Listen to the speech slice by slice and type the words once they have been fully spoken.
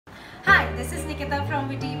this is Nikita from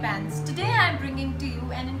WittyPants. Today I am bringing to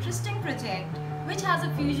you an interesting project which has a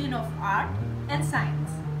fusion of art and science.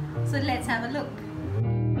 So let's have a look.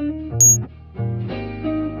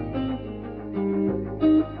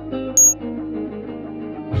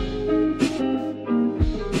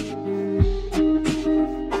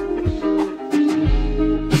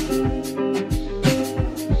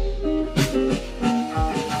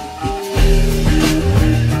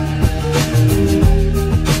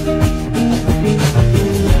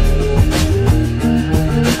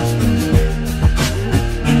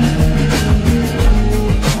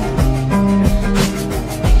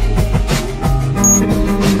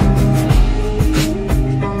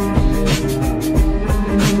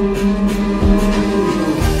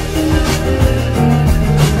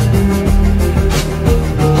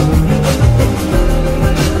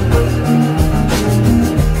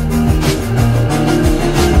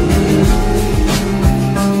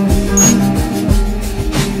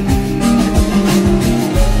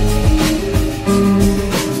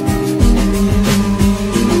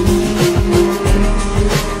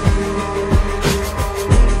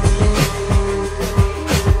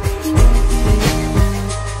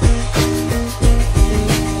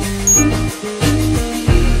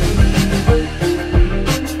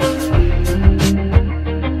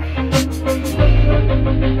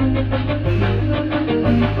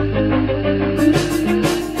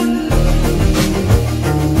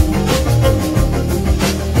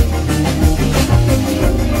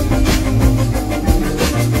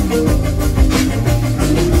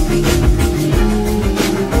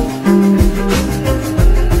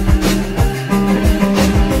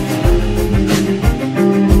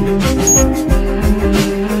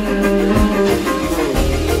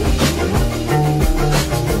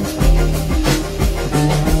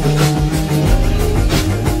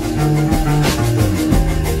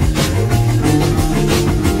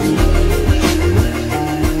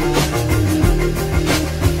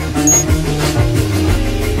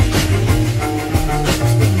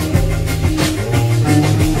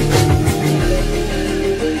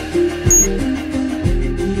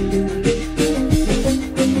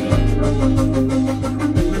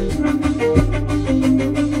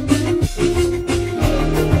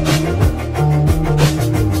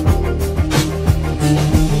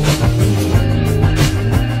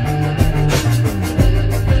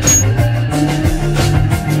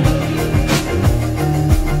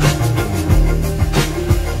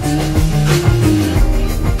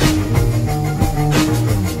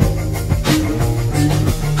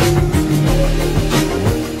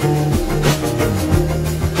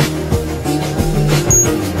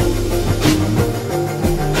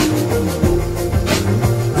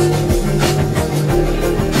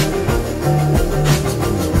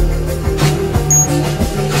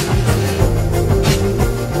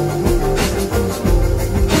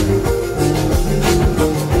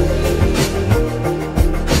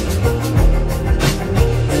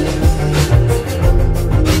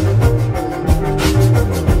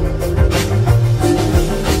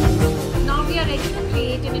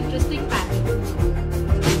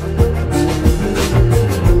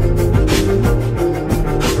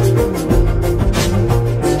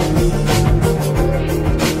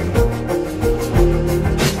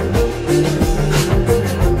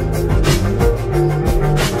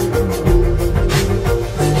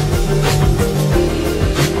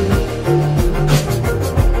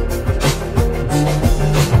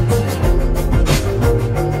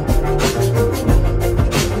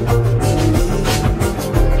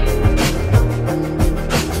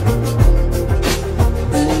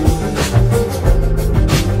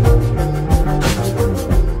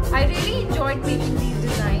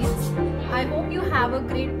 Have a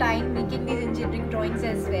great time making these engineering drawings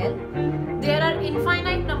as well. There are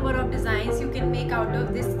infinite number of designs you can make out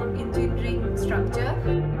of this engineering structure.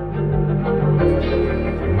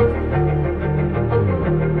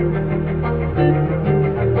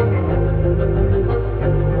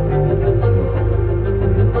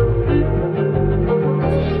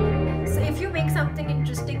 So if you make something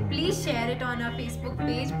interesting, please share it on our Facebook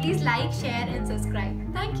page. Please like, share and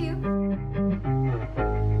subscribe. Thank you.